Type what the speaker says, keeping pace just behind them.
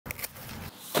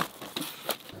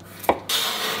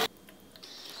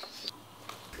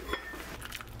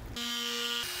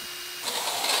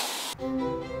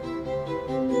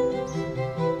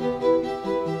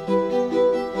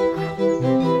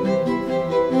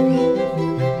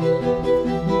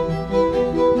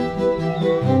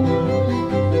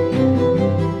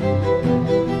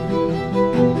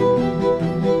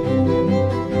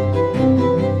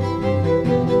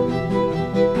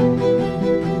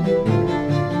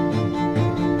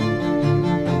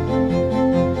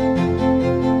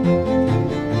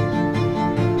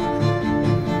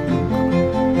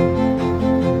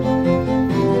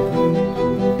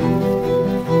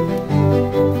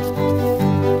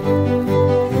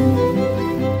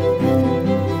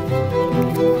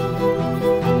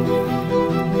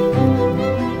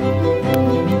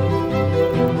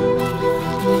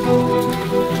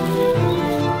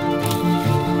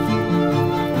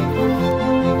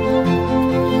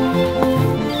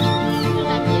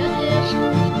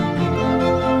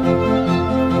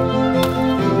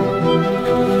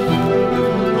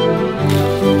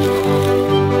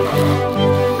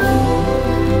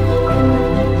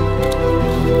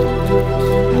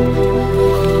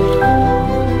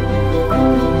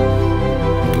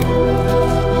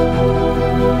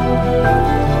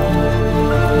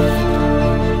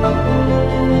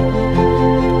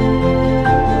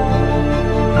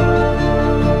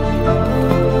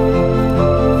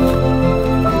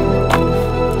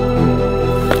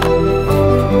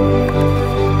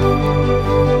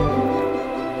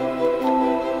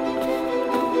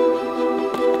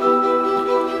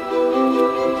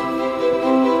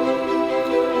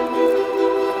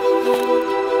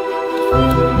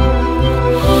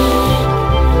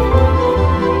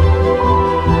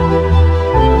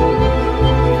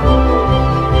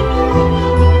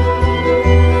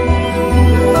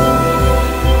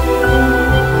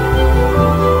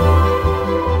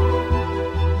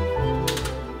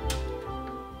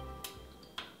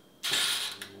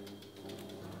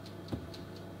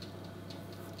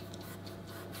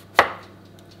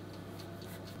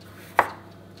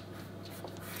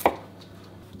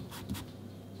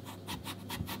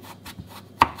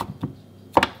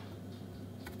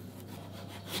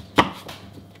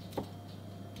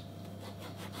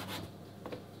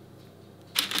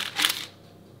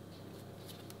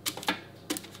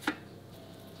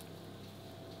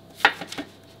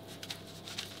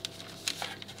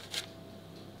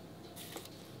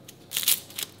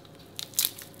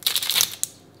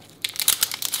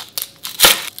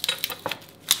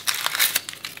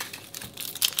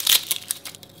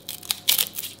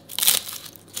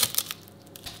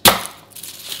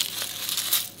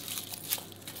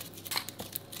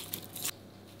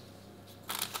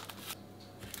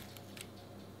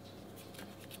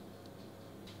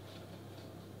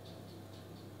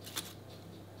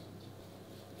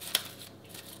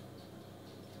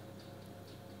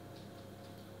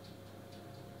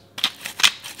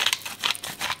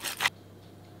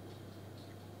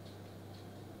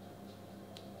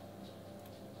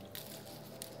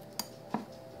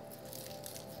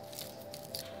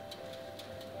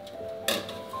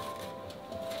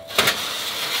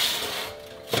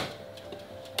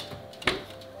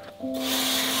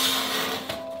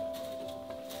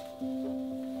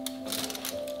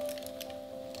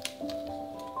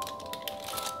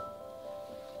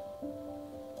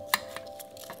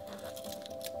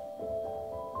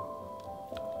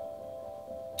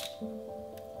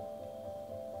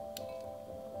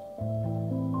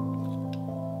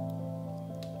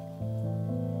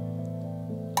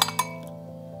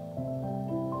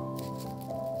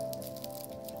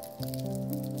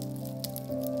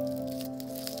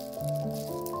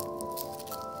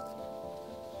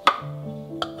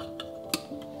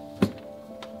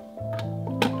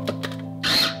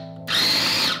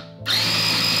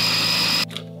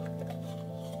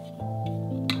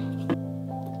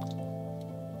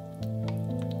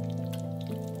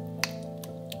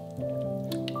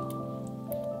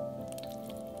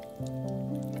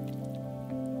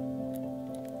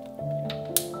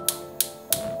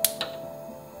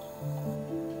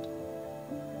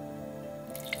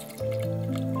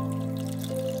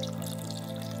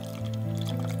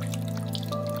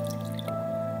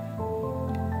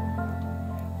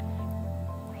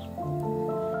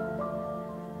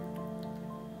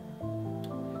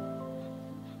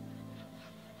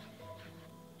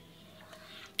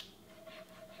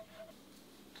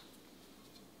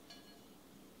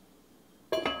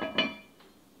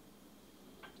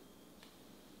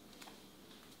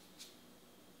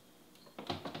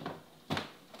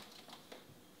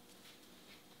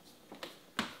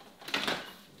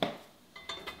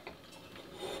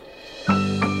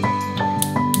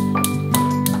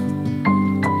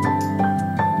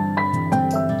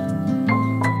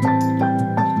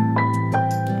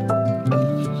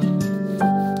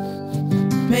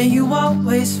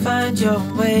find your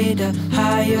way to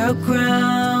higher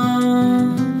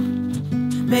ground.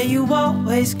 May you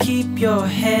always keep your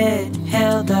head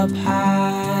held up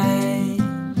high.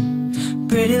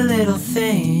 Pretty little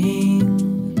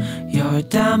thing, you're a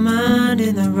diamond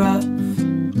in the rough,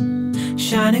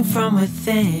 shining from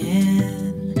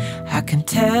within. I can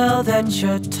tell that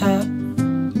you're tough.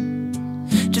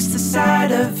 Just the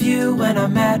sight of you when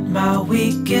I'm at my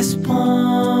weakest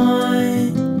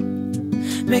point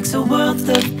makes a world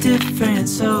of difference,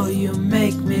 so you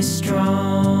make me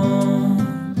strong.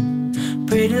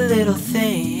 Pretty little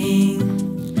thing,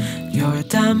 you're a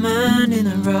diamond in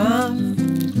the rough,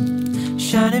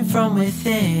 shining from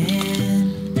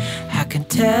within. I can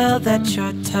tell that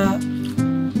you're tough.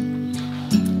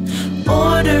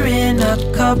 Ordering a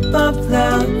cup of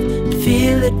love,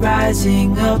 feel it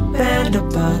rising up and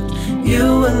above. You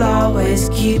will always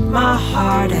keep my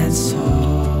heart and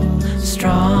soul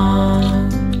strong.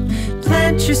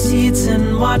 Plant your seeds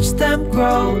and watch them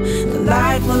grow. The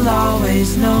light will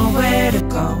always know where to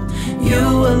go. You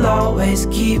will always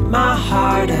keep my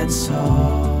heart and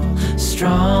soul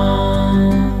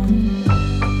strong.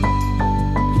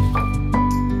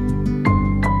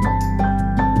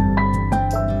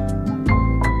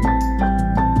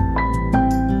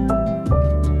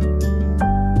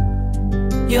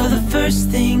 You're the first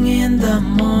thing in the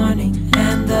morning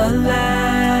and the last.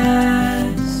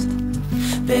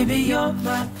 Baby, you're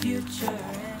my future.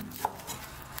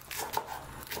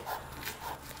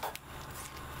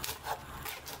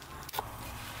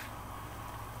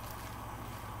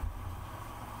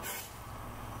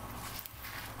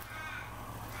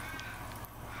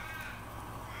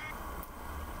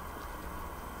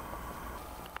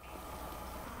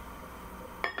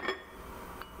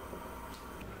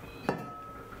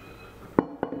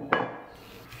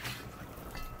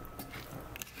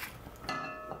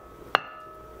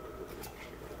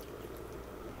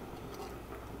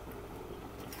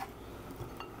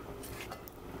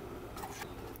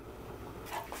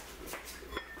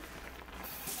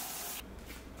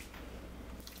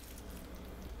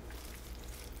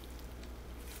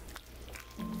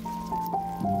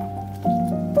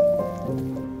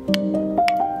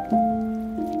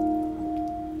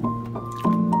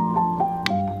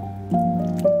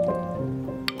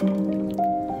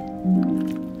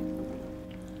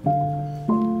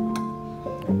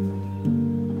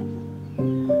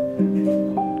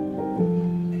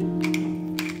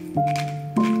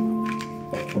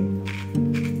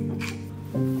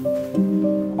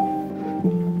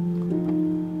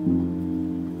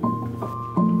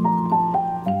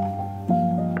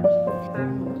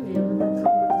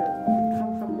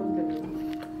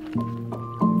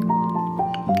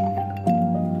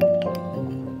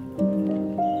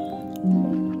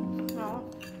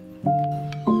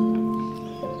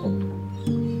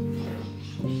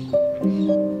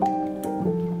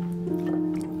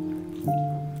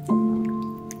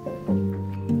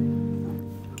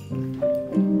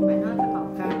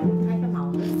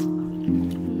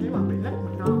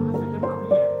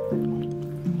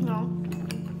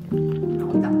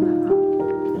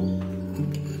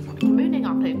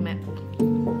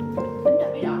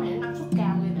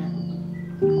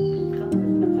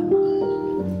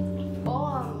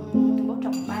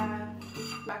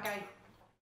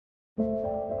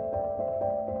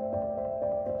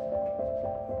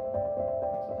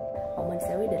 Mình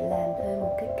sẽ quyết định làm thêm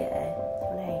một cái kệ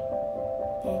chỗ này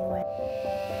ngang qua.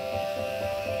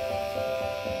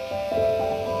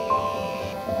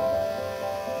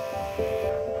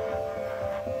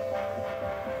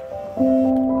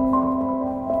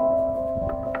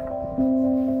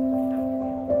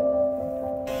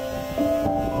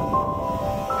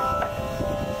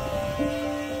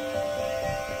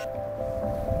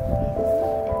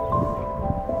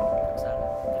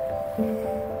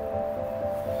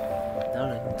 Đó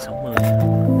là 60.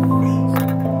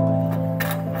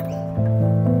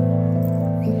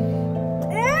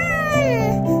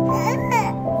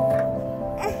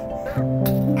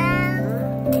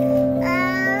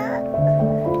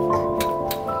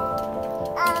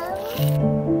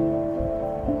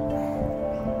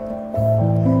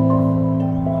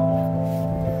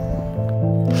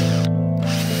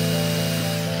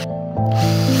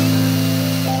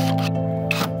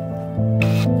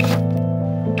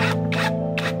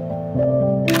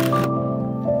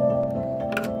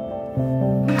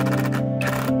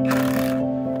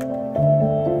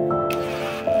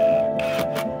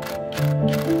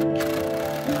 Thank you.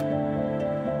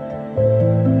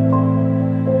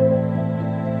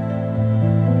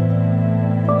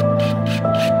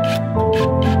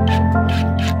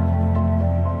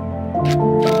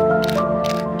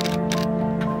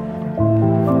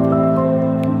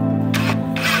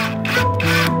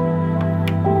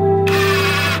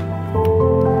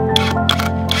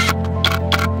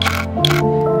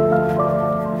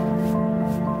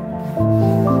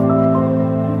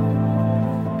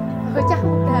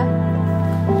 chắc